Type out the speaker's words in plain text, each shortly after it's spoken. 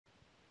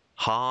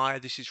Hi,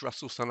 this is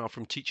Russell Stannard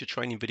from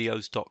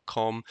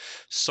teachertrainingvideos.com.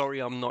 Sorry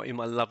I'm not in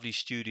my lovely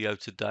studio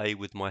today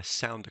with my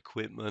sound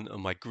equipment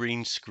and my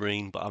green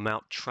screen, but I'm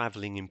out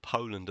traveling in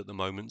Poland at the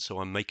moment, so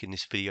I'm making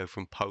this video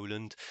from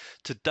Poland.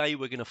 Today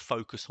we're going to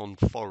focus on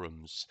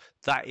forums.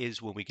 That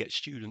is when we get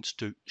students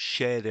to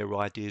share their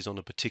ideas on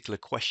a particular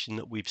question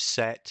that we've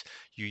set.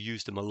 You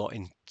use them a lot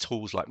in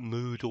tools like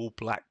Moodle,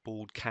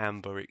 Blackboard,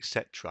 Canva,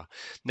 etc.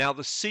 Now,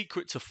 the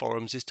secret to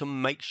forums is to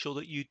make sure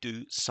that you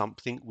do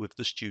something with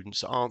the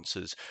students'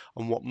 answers.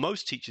 And what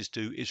most teachers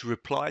do is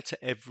reply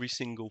to every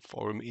single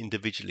forum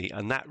individually.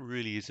 And that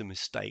really is a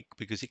mistake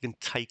because it can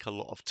take a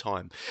lot of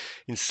time.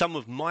 In some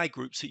of my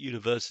groups at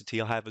university,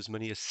 I have as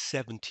many as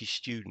 70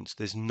 students.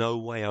 There's no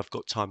way I've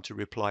got time to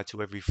reply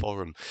to every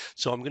forum.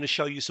 So I'm going to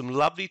show you some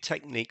lovely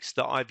techniques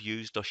that I've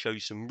used. I'll show you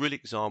some real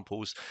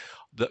examples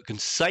that can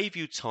save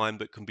you time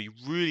but can be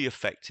really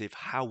effective,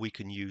 how we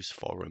can use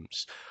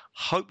forums.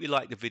 Hope you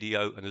like the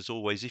video, and as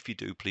always, if you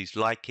do, please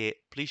like it,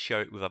 please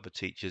share it with other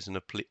teachers, and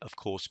of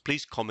course,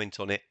 please comment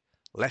on it.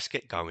 Let's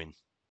get going.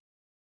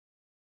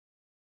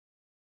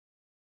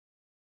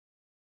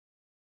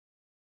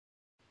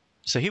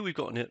 So here we've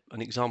got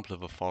an example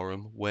of a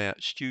forum where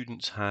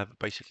students have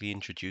basically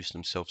introduced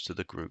themselves to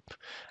the group,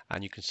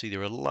 and you can see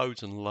there are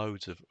loads and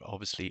loads of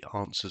obviously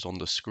answers on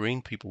the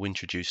screen, people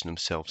introducing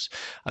themselves,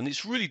 and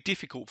it's really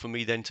difficult for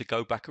me then to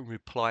go back and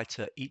reply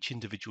to each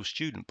individual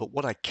student. But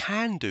what I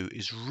can do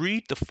is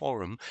read the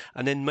forum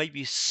and then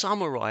maybe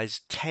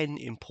summarize 10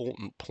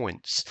 important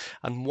points,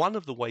 and one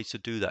of the ways to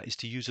do that is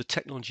to use a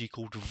technology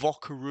called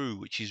Vocaroo,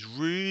 which is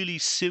really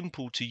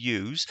simple to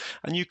use,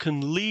 and you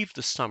can leave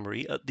the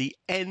summary at the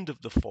end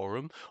of the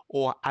forum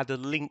or add a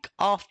link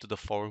after the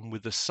forum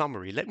with the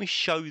summary. Let me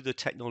show you the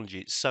technology.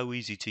 It's so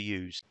easy to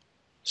use.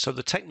 So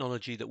the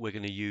technology that we're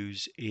going to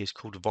use is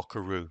called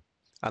Vocaroo.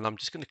 And I'm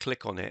just going to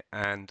click on it,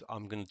 and I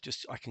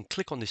can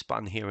click on this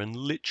button here and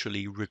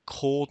literally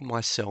record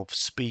myself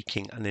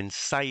speaking and then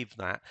save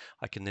that.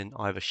 I can then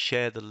either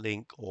share the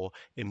link or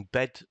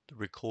embed the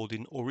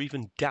recording or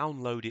even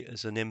download it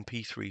as an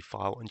MP3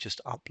 file and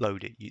just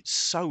upload it. It's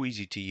so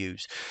easy to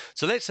use.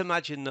 So let's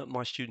imagine that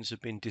my students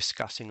have been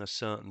discussing a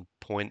certain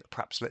point.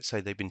 Perhaps let's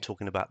say they've been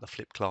talking about the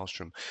flipped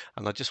classroom,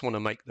 and I just want to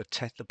make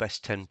the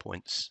best 10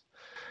 points.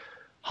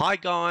 Hi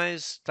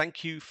guys,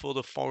 thank you for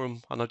the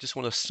forum, and I just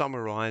want to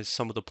summarize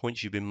some of the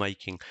points you've been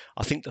making.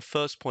 I think the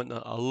first point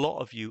that a lot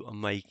of you are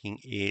making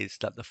is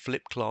that the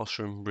flipped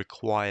classroom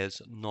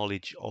requires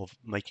knowledge of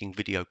making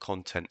video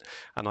content,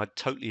 and I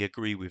totally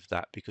agree with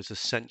that because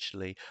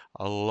essentially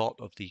a lot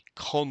of the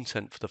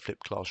content for the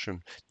flipped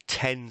classroom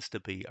tends to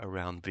be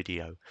around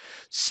video.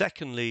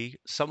 Secondly,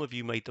 some of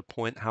you made the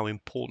point how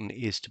important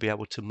it is to be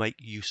able to make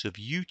use of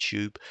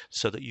YouTube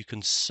so that you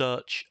can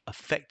search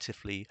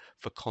effectively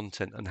for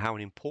content, and how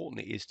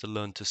important it is to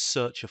learn to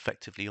search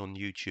effectively on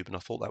YouTube. And I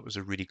thought that was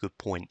a really good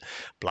point.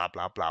 Blah,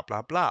 blah, blah,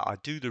 blah, blah. I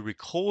do the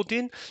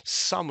recording,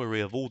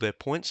 summary of all their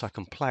points. I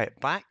can play it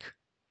back.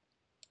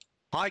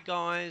 Hi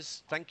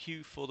guys, thank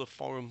you for the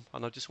forum,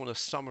 and I just want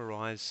to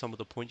summarize some of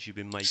the points you've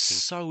been making.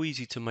 So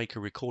easy to make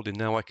a recording.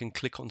 Now I can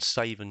click on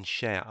save and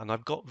share, and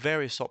I've got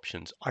various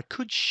options. I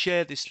could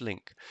share this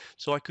link,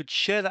 so I could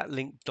share that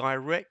link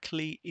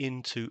directly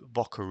into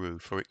Vocaroo,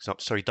 for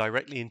example,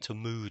 directly into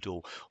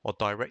Moodle, or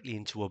directly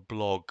into a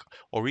blog,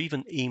 or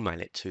even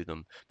email it to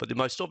them. But the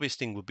most obvious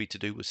thing would be to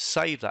do was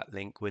save that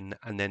link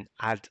and then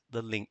add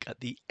the link at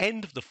the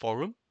end of the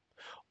forum,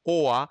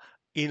 or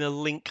in a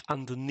link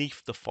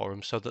underneath the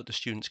forum so that the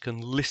students can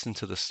listen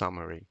to the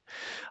summary.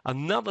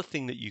 Another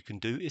thing that you can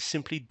do is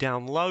simply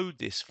download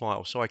this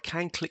file. So I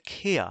can click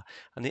here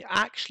and it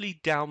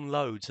actually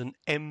downloads an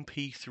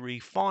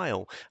MP3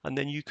 file, and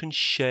then you can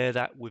share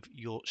that with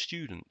your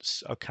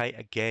students. Okay,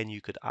 again, you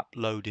could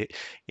upload it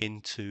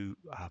into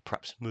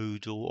perhaps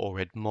Moodle or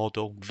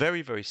Edmodo.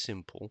 Very, very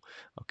simple.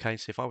 Okay,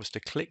 so if I was to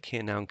click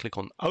here now and click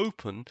on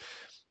open,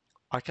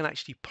 I can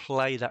actually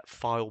play that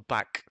file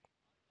back.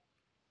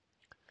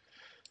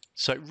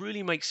 So it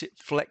really makes it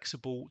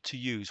flexible to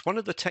use. One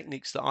of the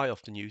techniques that I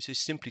often use is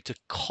simply to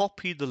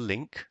copy the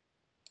link,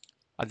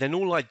 and then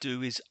all I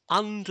do is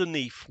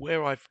underneath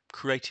where I've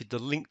created the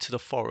link to the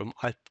forum,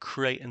 I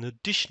create an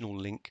additional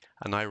link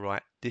and I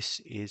write, this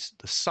is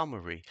the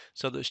summary,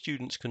 so that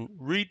students can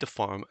read the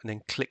forum and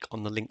then click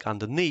on the link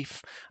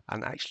underneath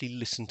and actually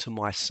listen to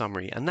my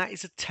summary. And that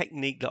is a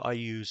technique that I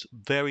use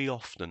very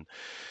often.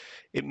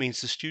 It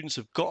means the students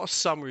have got a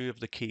summary of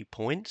the key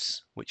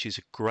points, which is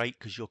great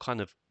because you're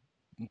kind of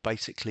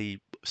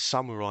basically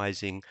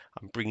summarizing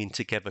and bringing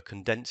together,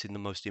 condensing the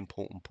most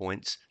important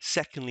points.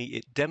 Secondly,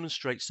 it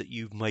demonstrates that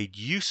you've made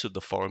use of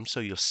the forum,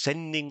 so you're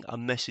sending a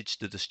message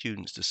to the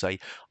students to say,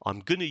 I'm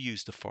going to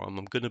use the forum,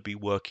 I'm going to be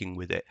working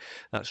with it.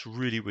 That's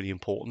really, really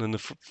important. And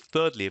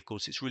thirdly, of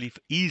course, it's really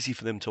easy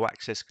for them to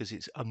access because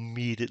it's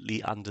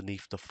immediately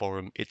underneath the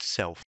forum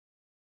itself.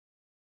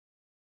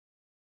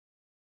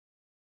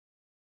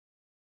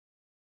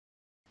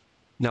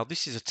 Now,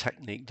 this is a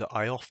technique that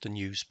I often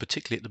use,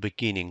 particularly at the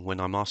beginning when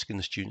I'm asking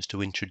the students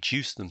to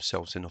introduce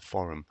themselves in a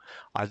forum.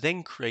 I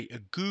then create a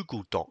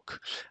Google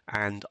Doc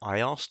and I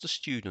ask the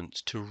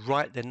students to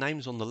write their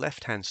names on the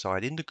left-hand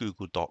side in the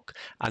Google Doc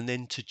and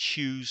then to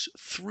choose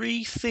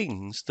 3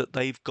 things that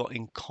they've got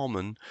in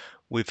common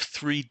with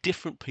 3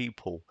 different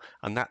people.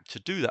 And that to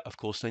do that, of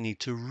course, they need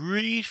to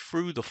read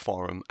through the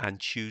forum and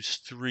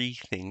choose 3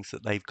 things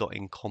that they've got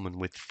in common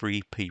with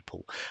 3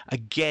 people.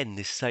 Again,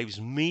 this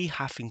saves me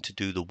having to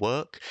do the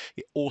work.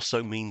 It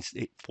also means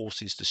it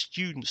forces the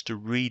students to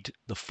read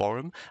the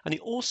forum, and it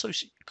also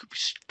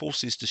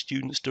forces the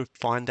students to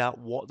find out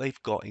what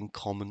they've got in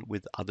common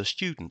with other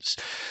students.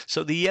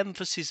 So the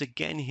emphasis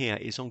again here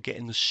is on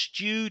getting the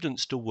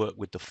students to work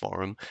with the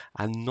forum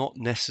and not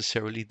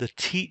necessarily the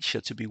teacher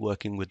to be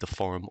working with the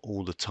forum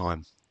all the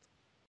time.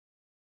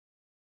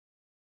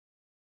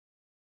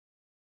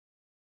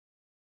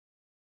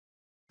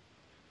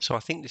 So I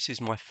think this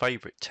is my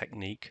favorite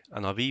technique,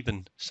 and I've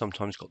even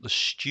sometimes got the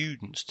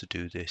students to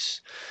do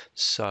this.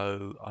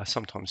 So I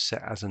sometimes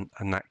set as an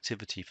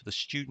activity for the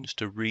students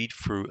to read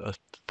through a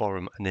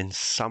forum and then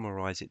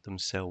summarize it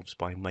themselves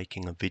by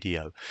making a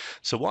video.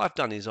 So what I've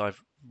done is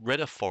I've read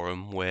a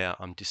forum where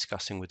I'm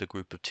discussing with a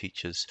group of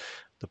teachers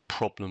the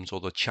problems or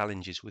the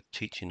challenges with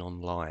teaching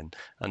online.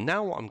 And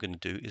now what I'm going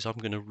to do is I'm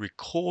going to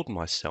record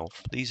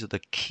myself. These are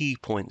the key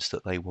points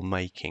that they were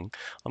making.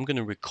 I'm going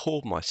to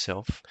record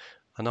myself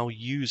and I'll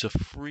use a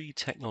free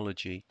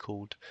technology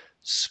called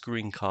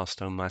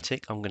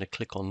Screencast-o-matic. I'm going to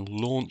click on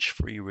Launch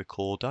Free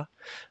Recorder,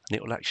 and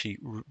it will actually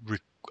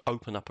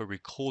open up a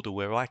recorder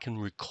where I can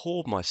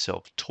record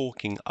myself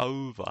talking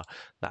over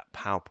that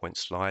PowerPoint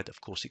slide.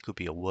 Of course, it could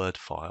be a Word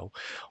file,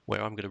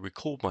 where I'm going to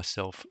record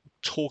myself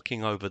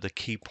talking over the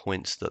key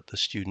points that the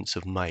students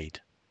have made.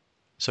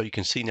 So you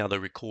can see now the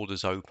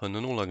recorder's open,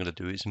 and all I'm going to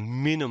do is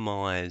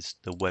minimize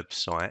the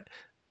website,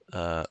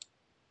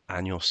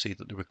 and you'll see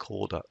that the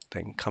recorder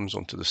then comes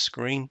onto the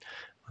screen.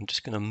 I'm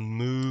just going to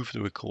move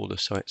the recorder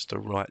so it's the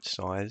right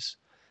size.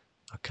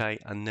 Okay,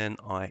 and then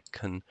I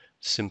can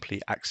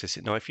simply access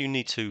it. Now, if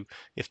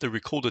the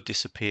recorder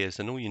disappears,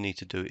 then all you need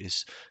to do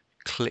is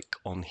click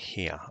on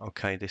here.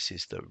 Okay, this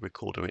is the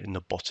recorder in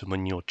the bottom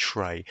in your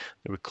tray.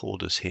 The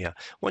recorder's here.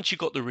 Once you've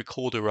got the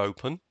recorder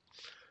open,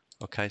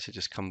 okay, so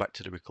just come back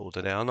to the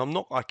recorder now,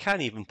 and I can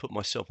even put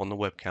myself on the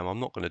webcam. I'm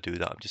not going to do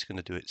that. I'm just going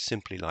to do it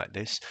simply like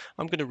this.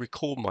 I'm going to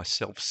record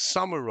myself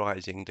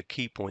summarizing the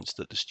key points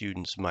that the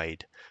students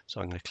made.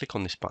 So I'm going to click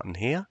on this button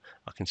here.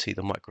 I can see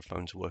the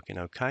microphone's working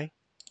okay.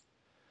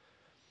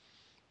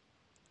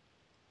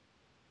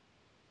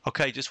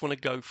 Okay, just want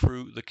to go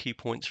through the key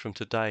points from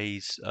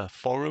today's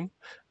forum.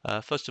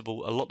 First of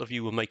all, a lot of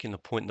you were making the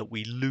point that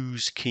we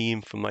lose key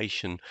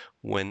information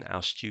when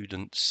our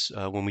students,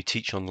 when we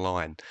teach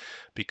online,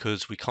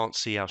 because we can't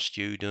see our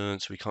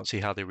students, we can't see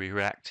how they're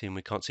reacting,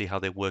 we can't see how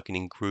they're working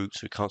in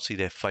groups, we can't see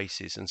their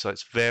faces. And so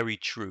it's very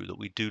true that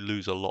we do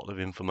lose a lot of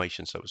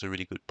information. So it was a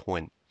really good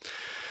point.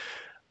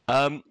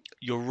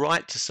 You're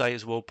right to say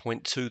as well,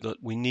 point 2, that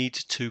we need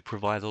to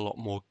provide a lot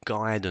more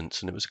guidance,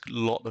 and it was a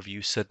lot of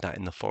you said that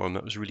in the forum.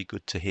 That was really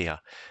good to hear,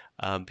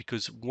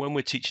 because when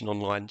we're teaching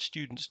online,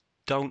 students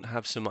don't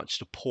have so much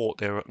support.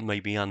 They're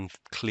maybe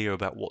unclear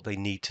about what they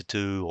need to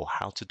do or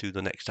how to do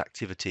the next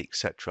activity,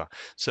 etc.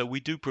 So we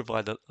do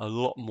provide a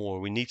lot more.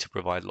 We need to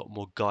provide a lot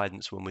more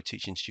guidance when we're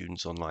teaching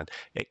students online,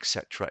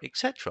 etc.,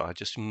 etc. I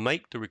just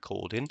make the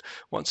recording.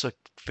 Once I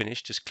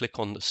finish, just click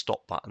on the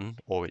stop button,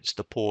 or it's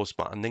the pause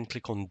button, then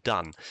click on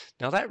done.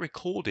 Now that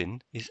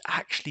recording is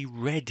actually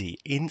ready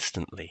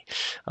instantly,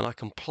 and I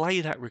can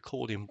play that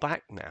recording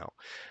back now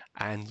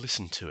and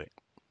listen to it.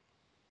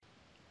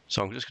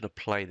 So I'm just going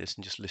to play this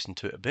and just listen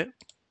to it a bit.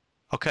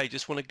 Okay,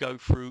 just want to go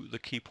through the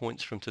key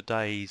points from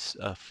today's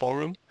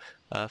forum.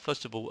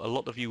 First of all, a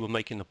lot of you were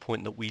making the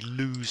point that we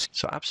lose.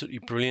 So absolutely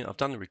brilliant. I've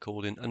done the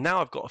recording, and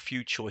now I've got a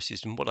few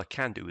choices, and what I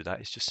can do with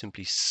that is just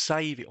simply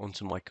save it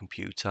onto my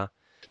computer,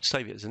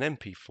 save it as an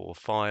MP4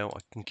 file. I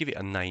can give it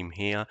a name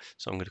here.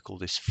 So I'm going to call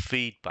this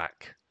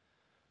feedback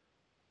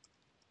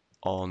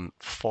on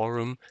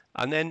forum,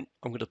 and then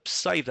I'm going to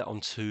save that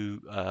onto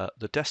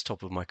the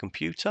desktop of my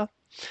computer.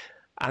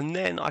 And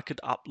then I could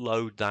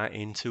upload that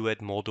into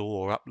Edmodo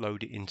or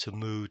upload it into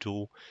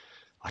Moodle.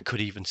 I could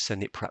even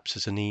send it perhaps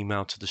as an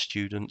email to the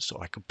students,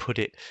 or I could put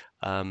it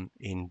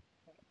in,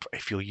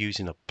 if you're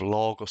using a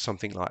blog or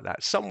something like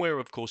that, somewhere,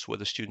 of course, where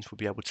the students will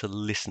be able to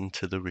listen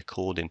to the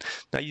recording.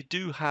 Now, you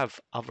do have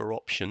other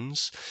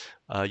options.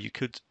 You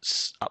could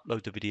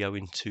upload the video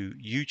into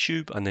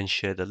YouTube and then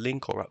share the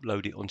link, or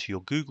upload it onto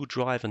your Google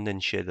Drive and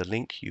then share the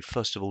link. You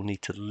first of all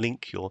need to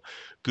link your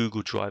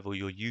Google Drive or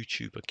your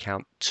YouTube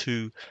account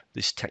to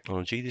this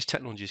technology. This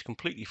technology is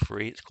completely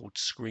free. It's called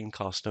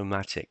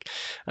Screencast-o-matic.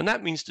 And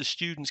that means the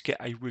students get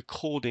a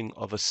recording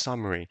of a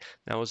summary.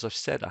 Now, as I've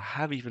said, I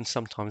have even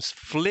sometimes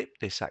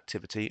flipped this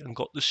activity and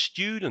got the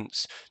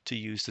students to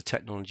use the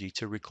technology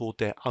to record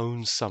their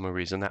own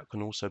summaries. And that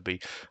can also be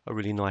a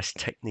really nice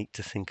technique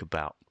to think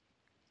about.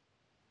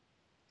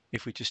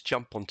 If we just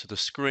jump onto the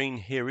screen,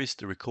 here is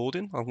the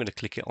recording. I'm going to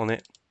click it on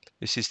it.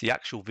 This is the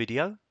actual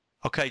video.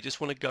 Okay, just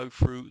want to go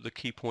through the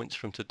key points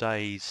from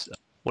today's.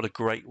 What a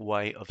great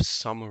way of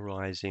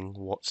summarizing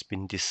what's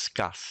been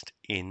discussed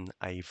in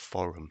a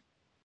forum.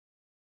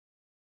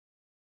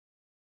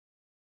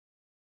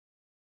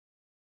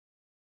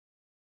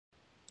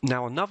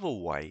 Now, another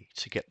way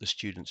to get the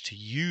students to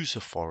use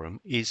a forum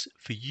is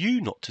for you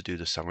not to do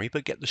the summary,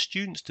 but get the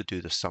students to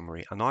do the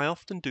summary. And I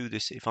often do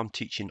this if I'm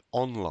teaching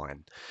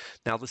online.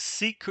 Now, the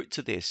secret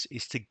to this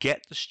is to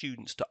get the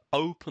students to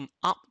open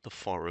up the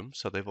forum.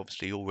 So they've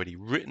obviously already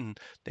written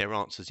their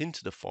answers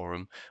into the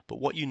forum. But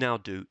what you now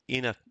do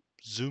in a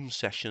Zoom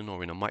session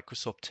or in a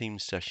Microsoft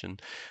Teams session,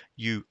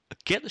 you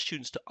get the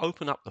students to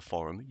open up the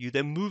forum. You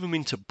then move them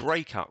into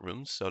breakout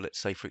rooms. So let's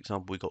say, for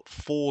example, we've got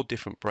 4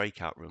 different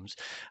breakout rooms,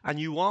 and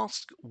you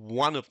ask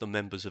one of the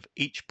members of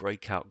each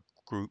breakout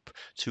group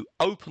to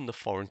open the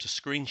forum to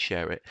screen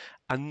share it,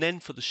 and then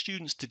for the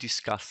students to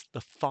discuss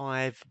the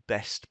 5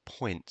 best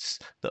points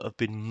that have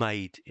been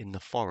made in the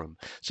forum.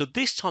 So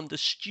this time the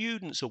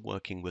students are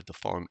working with the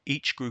forum.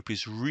 Each group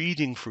is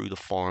reading through the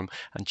forum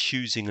and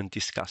choosing and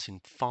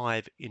discussing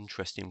 5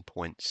 interesting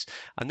points.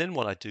 And then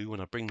what I do when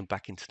I bring them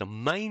back into the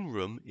main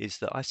room is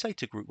that I say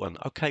to group 1,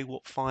 okay,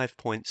 what 5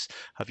 points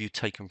have you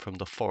taken from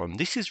the forum?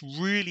 This is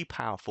really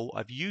powerful.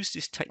 I've used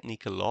this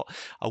technique a lot.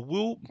 I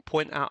will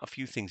point out a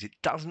few things. It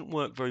doesn't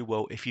work very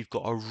well if you've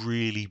got a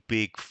really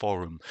big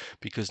forum,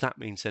 because that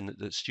means then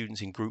that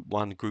students in group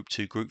 1, group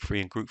 2, group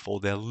 3 and group 4,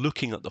 they're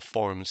looking at the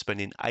forum and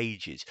spending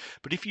ages.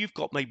 But if you've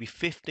got maybe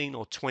 15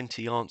 or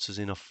 20 answers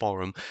in a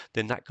forum,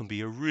 then that can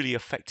be a really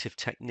effective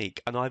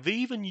technique. And I've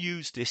even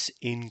used this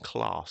in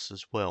class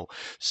as well.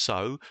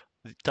 So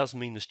it does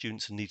mean the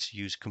students need to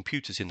use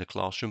computers in the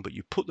classroom, but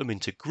you put them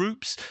into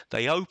groups,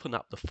 they open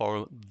up the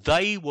forum,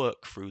 they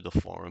work through the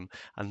forum,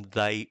 and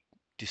they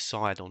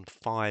decide on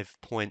 5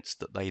 points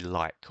that they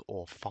like,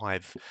 or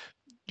 5.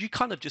 You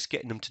kind of just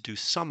getting them to do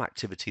some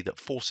activity that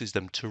forces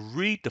them to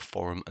read the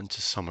forum and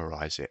to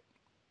summarize it.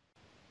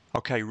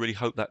 Okay, really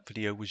hope that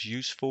video was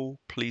useful.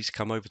 Please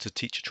come over to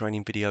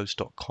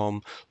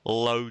teachertrainingvideos.com.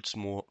 Loads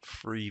more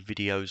free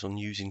videos on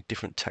using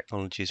different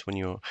technologies when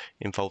you're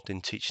involved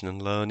in teaching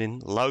and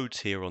learning. Loads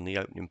here on the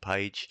opening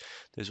page.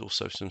 There's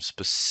also some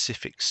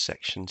specific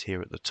sections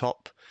here at the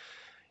top.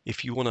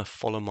 If you want to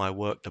follow my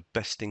work, the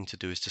best thing to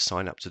do is to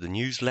sign up to the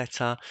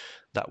newsletter.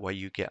 That way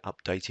you get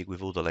updated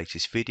with all the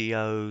latest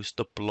videos,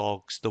 the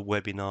blogs, the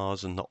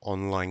webinars, and the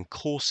online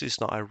courses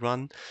that I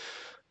run.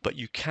 But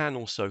you can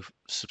also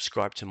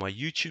subscribe to my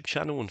YouTube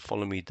channel and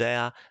follow me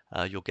there.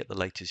 You'll get the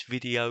latest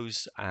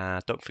videos.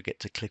 Don't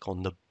forget to click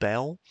on the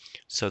bell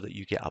so that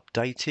you get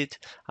updated.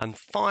 And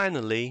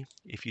finally,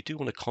 if you do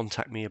want to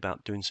contact me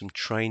about doing some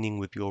training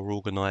with your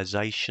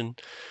organization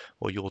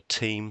or your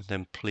team,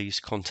 then please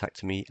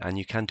contact me, and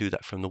you can do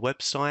that from the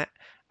website.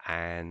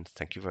 And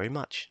thank you very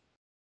much.